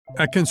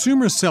At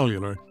Consumer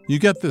Cellular, you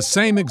get the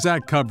same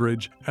exact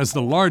coverage as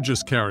the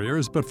largest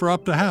carriers, but for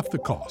up to half the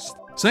cost.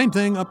 Same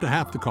thing, up to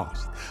half the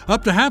cost.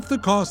 Up to half the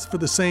cost for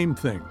the same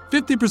thing.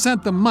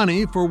 50% the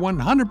money for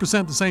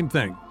 100% the same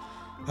thing.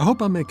 I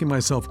hope I'm making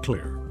myself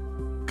clear.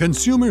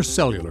 Consumer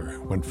Cellular.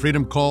 When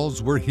freedom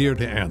calls, we're here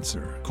to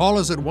answer. Call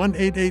us at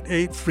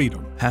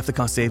 1-888-FREEDOM. Half the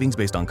cost savings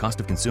based on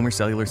cost of Consumer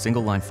Cellular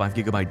single-line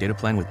 5GB data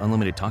plan with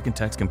unlimited talk and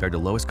text compared to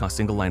lowest cost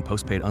single-line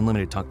postpaid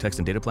unlimited talk, text,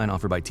 and data plan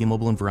offered by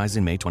T-Mobile and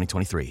Verizon May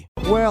 2023.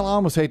 Well, I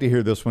almost hate to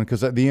hear this one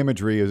because the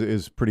imagery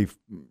is pretty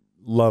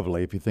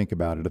lovely if you think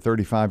about it. A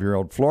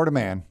 35-year-old Florida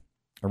man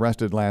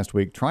arrested last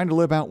week trying to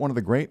live out one of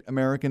the great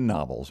American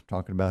novels. I'm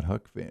talking about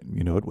Huck Finn.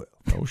 You know it well.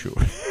 Oh, sure.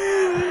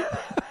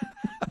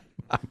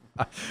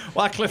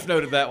 Well, I cliff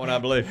noted that one, I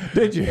believe.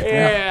 Did you?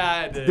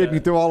 Yeah, I did. Didn't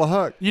you throw all the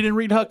Huck? You didn't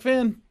read Huck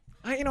Finn?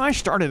 I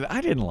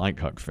didn't like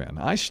Huck Finn.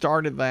 I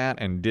started that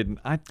and didn't.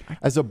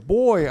 As a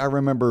boy, I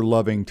remember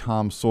loving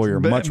Tom Sawyer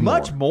much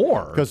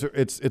more. Because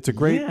it's a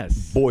great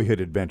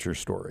boyhood adventure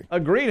story.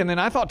 Agreed. And then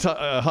I thought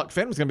Huck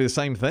Finn was going to be the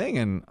same thing.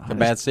 And a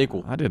bad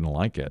sequel. I didn't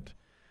like it.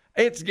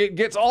 It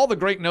gets all the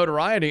great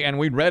notoriety, and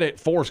we read it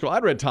for school.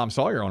 I'd read Tom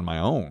Sawyer on my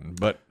own,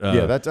 but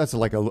yeah, that's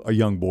like a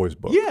young boy's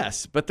book.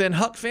 Yes, but then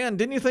Huck Finn,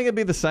 didn't you think it'd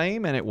be the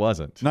same? And it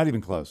wasn't. Not even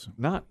close.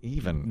 Not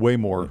even. Way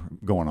more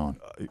going on.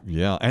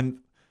 Yeah, and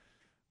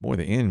boy,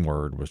 the N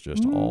word was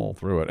just all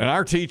through it. And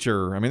our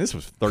teacher, I mean, this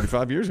was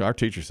 35 years ago. Our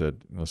teacher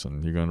said,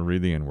 "Listen, you're going to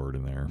read the N word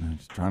in there."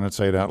 Just trying not to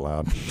say it out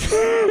loud.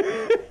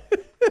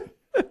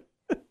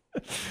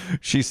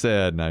 She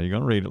said, "Now you're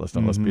going to read it.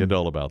 Let's be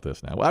adult about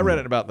this now." Well, I read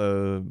it about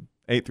the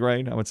 8th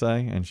grade, I would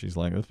say, and she's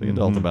like, "Let's be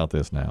adult about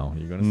this now.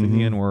 You're going to see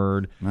the N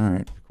word. All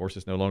right. Of course,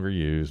 it's no longer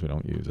used. We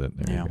don't use it.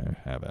 There you go.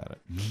 Have at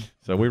it."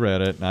 So we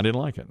read it, and I didn't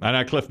like it. And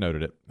I cliff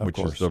noted it, which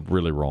is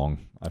really wrong.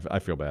 I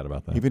feel bad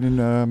about that. Even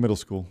in middle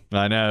school.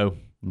 I know.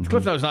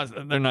 Cliff notes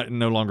they're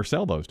no longer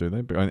sell those, do they?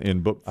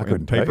 In book,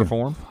 in paper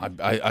form.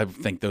 I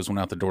think those went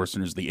out the door as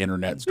soon as the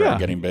internet started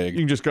getting big. You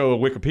can just go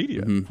to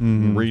Wikipedia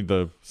and read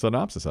the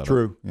synopsis of it.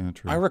 True. Yeah,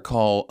 true. I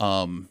recall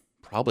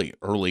probably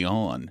early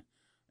on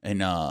in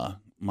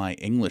my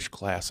English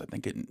class. I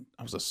think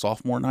I was a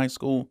sophomore in high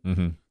school.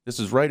 This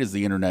is right as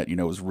the internet,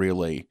 was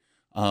really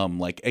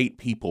like 8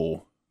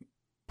 people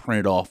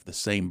printed off the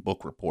same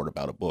book report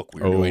about a book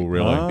we were doing.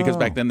 Really? Because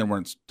back then there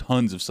weren't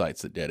tons of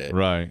sites that did it.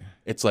 Right.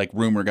 It's like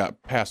rumor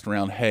got passed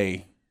around,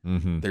 hey,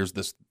 there's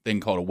this thing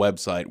called a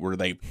website where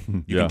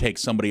you can take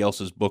somebody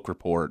else's book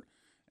report,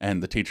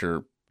 and the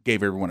teacher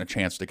gave everyone a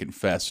chance to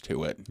confess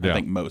to it. I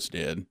think most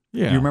did.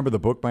 Yeah. Do you remember the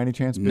book by any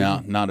chance?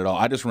 No, not at all.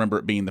 I just remember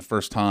it being the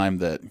first time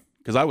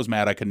because I was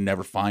mad I could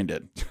never find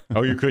it.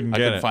 Oh, you couldn't I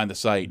couldn't find the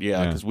site,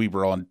 because we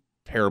were on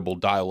terrible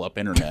dial-up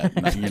internet,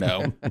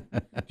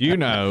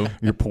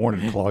 Your porn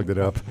had clogged it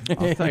up.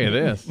 I'll tell you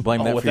this.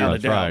 Blame that without a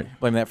doubt.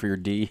 Blame that for your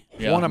D.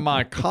 Yeah. One of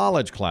my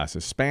college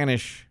classes,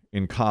 Spanish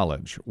in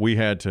college, we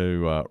had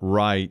to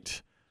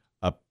write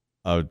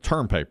a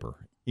term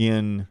paper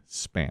in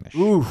Spanish.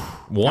 Ooh,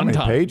 One how many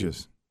time.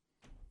 pages?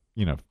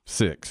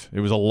 6. It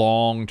was a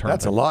long term.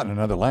 That's paper. a lot in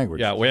another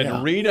language. Yeah, we had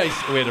to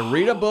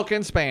read a book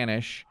in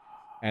Spanish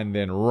and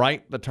then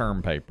write the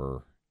term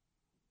paper.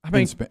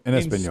 In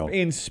Espanol.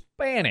 In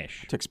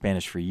Spanish. I took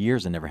Spanish for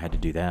years and never had to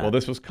do that. Well,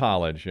 this was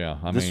college, yeah.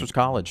 This was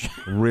college.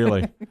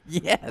 Really?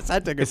 Yes, I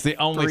took it. It's the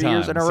only 3 time.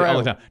 years in a It's the row.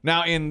 only time.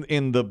 Now,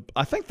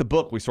 I think the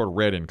book we sort of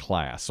read in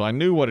class, so I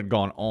knew what had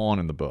gone on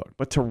in the book.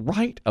 But to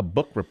write a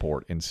book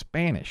report in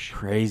Spanish.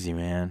 Crazy,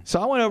 man. So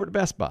I went over to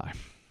Best Buy,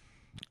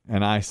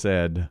 and I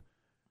said,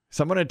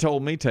 someone had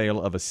told me tale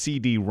of a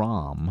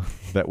CD-ROM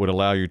that would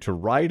allow you to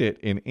write it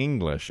in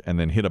English and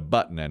then hit a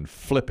button and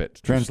flip it.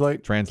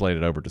 Translate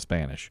it over to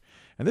Spanish.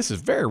 And this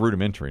is very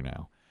rudimentary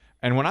now.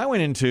 And when I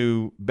went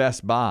into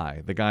Best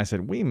Buy, the guy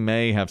said, we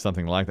may have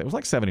something like that. It was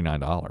like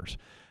 $79.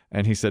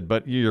 And he said,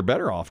 but you're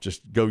better off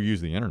just go use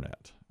the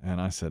internet.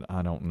 And I said,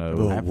 I don't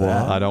know.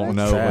 I don't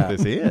know what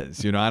this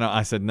is.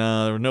 I said,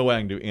 no, there was no way I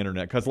can do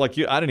internet. Because I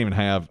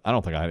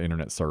don't think I had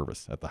internet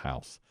service at the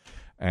house.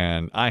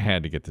 And I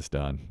had to get this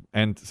done.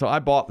 And so I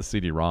bought the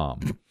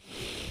CD-ROM.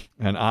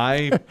 And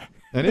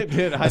it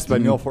did.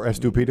 Espanol for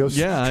estupidos?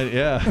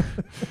 Yeah.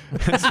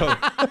 And so...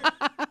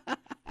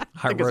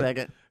 Take a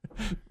second.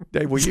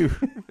 Dave, will you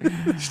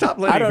stop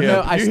letting I don't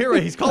know. You hear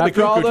it? He's called me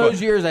cuckoo. After all those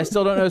years, I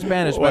still don't know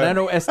Spanish, but I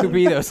know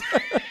estupidos.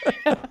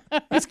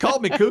 He's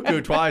called me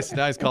cuckoo twice, and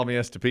now he's called me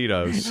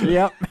estupidos.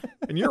 Yep.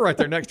 And you're right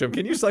there next to him.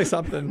 Can you say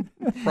something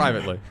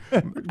privately?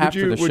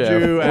 After the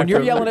show. When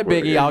you're yelling at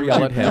Biggie, I'll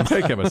yell at him.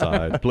 Take him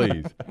aside,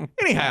 please.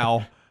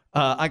 Anyhow,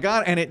 I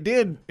got, and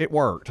it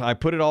worked. I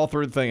put it all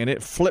through the thing, and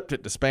it flipped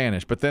it to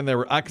Spanish. But then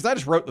because I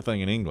just wrote the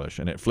thing in English,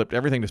 and it flipped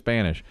everything to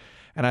Spanish.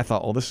 And I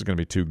thought, this is going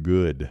to be too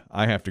good.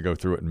 I have to go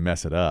through it and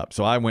mess it up.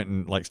 So I went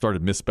and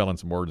started misspelling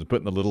some words and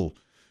putting the little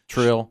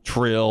trill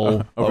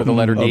over the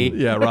letter D.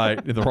 Yeah, right,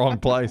 in the wrong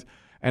place.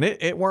 And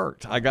it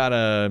worked. I got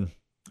a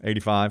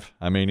 85.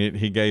 I mean,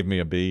 he gave me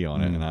a B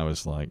on it, and I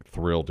was like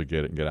thrilled to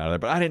get it and get out of there.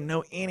 But I didn't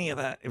know any of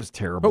that. It was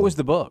terrible. What was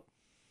the book?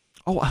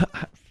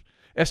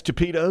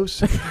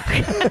 Estupidos.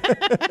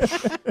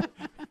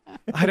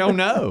 I don't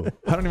know.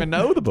 I don't even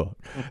know the book.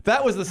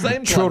 That was the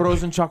same class.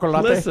 Churros and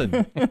chocolate. Listen,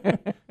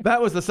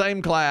 that was the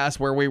same class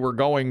where we were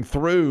going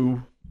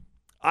through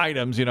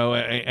items,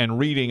 and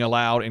reading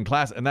aloud in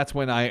class. And that's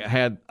when I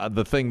had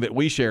the thing that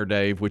we share,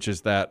 Dave, which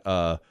is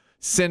that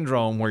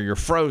syndrome where you're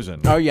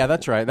frozen. Oh, yeah,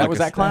 that's right. That was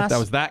that class? That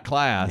was that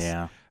class.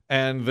 Yeah.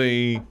 And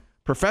the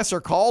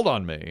professor called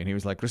on me, and he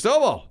was like,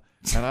 Cristobal.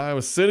 And I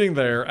was sitting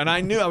there, and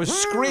I knew I was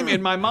screaming.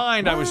 In my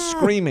mind, I was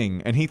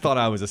screaming, and he thought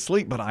I was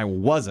asleep, but I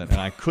wasn't,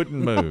 and I couldn't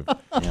move.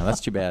 Yeah,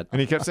 that's too bad.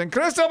 And he kept saying,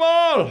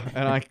 Cristobal!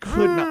 And I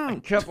could not. I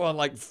kept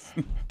on,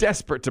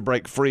 desperate to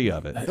break free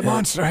of it. The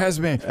monster has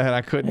me. And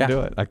I couldn't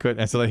do it. I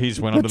couldn't. And so he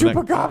just went on to the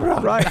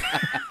next. Right.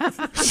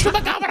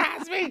 Chupacabra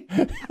has me.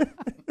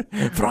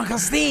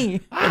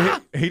 Frankenstein.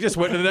 He just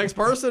went to the next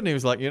person. He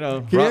was like,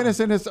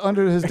 Kianison is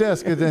under his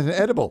desk. It's an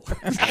edible.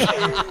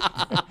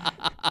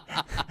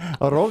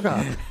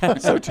 Aroga.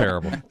 So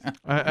terrible.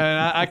 And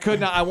I could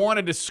not. I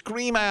wanted to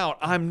scream out,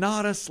 I'm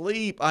not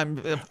asleep. I'm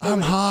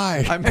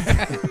high.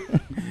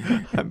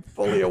 I'm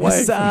fully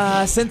awake.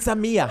 Senza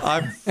mia.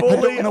 I'm I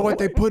fully don't know what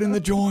they put in the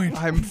joint.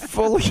 I'm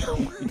fully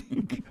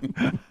awake.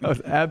 I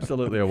was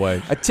absolutely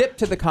awake. A tip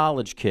to the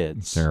college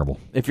kids. Terrible.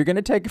 If you're going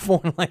to take a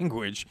foreign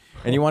language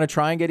and you want to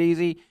try and get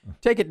easy,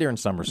 take it during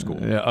summer school.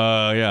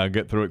 Yeah,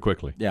 get through it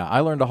quickly. Yeah,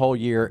 I learned a whole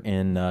year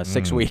in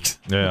 6 weeks.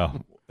 Yeah.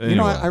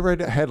 Anyway. I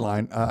read a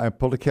headline. I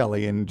pulled a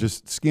Kelly and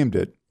just skimmed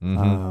it,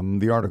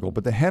 the article.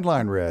 But the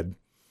headline read,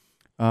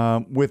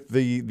 with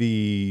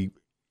the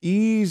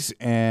ease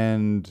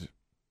and,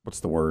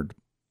 what's the word?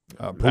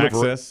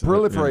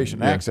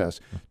 Proliferation, access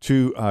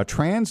to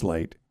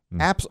translate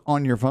apps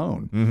on your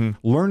phone.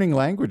 Learning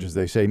languages,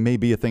 they say, may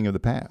be a thing of the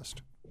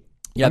past.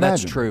 Yeah, Imagine.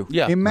 that's true.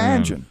 Yeah.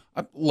 Imagine.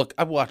 Look,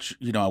 I watch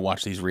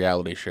these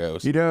reality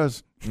shows. He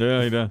does.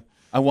 Yeah, he does.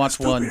 I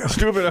watched one.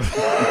 Stupid.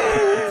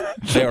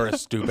 They are a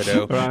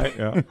stupido. Right,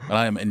 yeah. And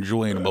I am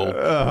enjoyable.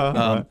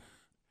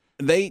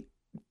 The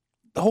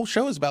whole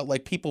show is about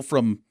people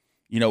from,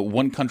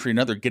 one country or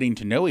another getting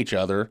to know each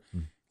other. A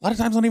lot of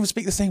times don't even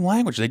speak the same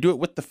language. They do it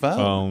with the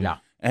phone. Yeah.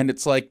 And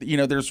it's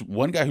there's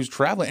one guy who's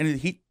traveling and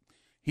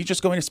he's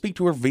just going to speak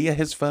to her via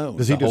his phone.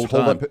 Does he just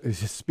hold up,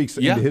 speaks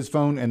into his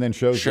phone and then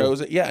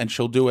shows it? Yeah, and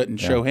she'll do it and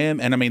show him.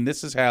 And I mean,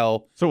 this is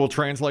how. So will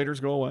translators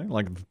go away?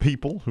 Like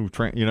people who,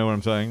 you know what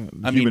I'm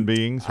saying? Human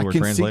beings who are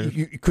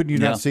translators? Couldn't you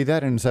not see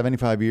that in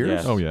 75 years?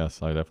 Yes. Oh,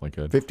 yes, I definitely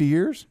could. 50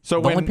 years?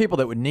 So The only people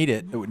that would need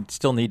it, that would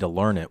still need to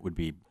learn it, would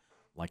be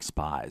like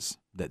spies.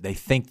 That they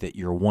think that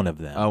you're one of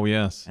them. Oh,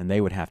 yes. And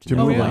they would have to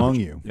know move the among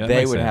language. you. Yeah, that They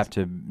makes would sense. have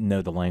to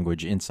know the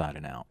language inside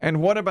and out.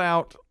 And what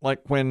about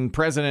when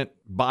President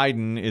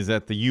Biden is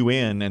at the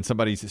UN and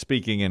somebody's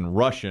speaking in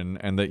Russian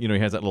and that he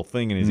has that little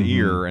thing in his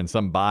ear and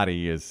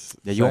somebody is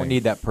Yeah, you won't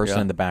need that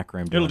person in the back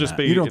room. It'll doing just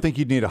that. be. You don't think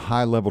you'd need a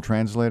high-level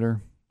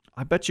translator?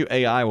 I bet you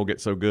AI will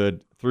get so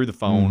good through the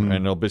phone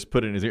and it'll just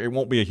put it in his ear. It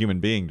won't be a human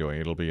being doing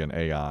it. It'll be an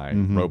AI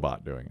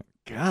robot doing it.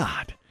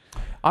 God.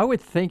 I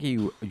would think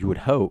you would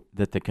hope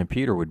that the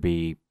computer would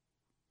be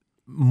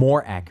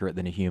more accurate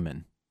than a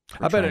human.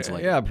 I bet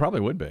it probably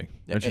would be.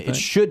 Don't you It think?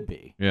 should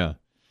be. Yeah.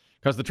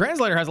 Because the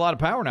translator has a lot of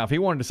power now. If he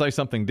wanted to say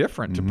something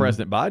different to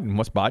President Biden,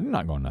 what's Biden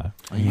not going to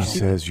know? He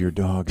says your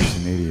dog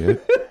is an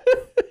idiot.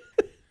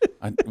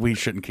 We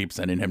shouldn't keep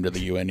sending him to the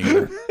UN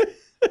either.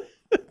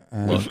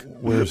 Look,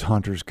 where's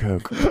Hunter's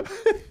Coke?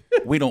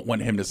 We don't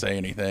want him to say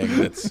anything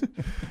that's.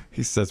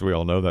 He says we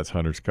all know that's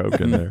Hunter's Coke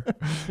in there.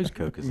 Whose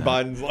Coke is that?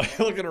 Biden's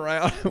looking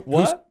around.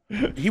 What?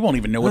 He won't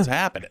even know what's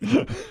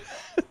happening.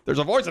 There's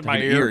a voice in my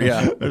ear, ear.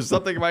 yeah. There's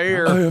something in my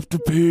ear. I have to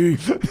pee.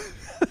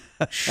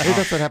 I think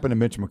that's what happened to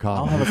Mitch McConnell.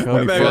 I'll have a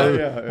when, he Coke.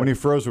 froze, when he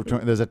froze for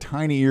 20, there's a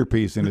tiny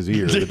earpiece in his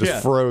ear that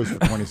just froze for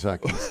 20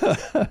 seconds.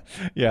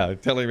 Yeah,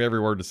 telling him every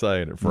word to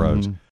say and it froze.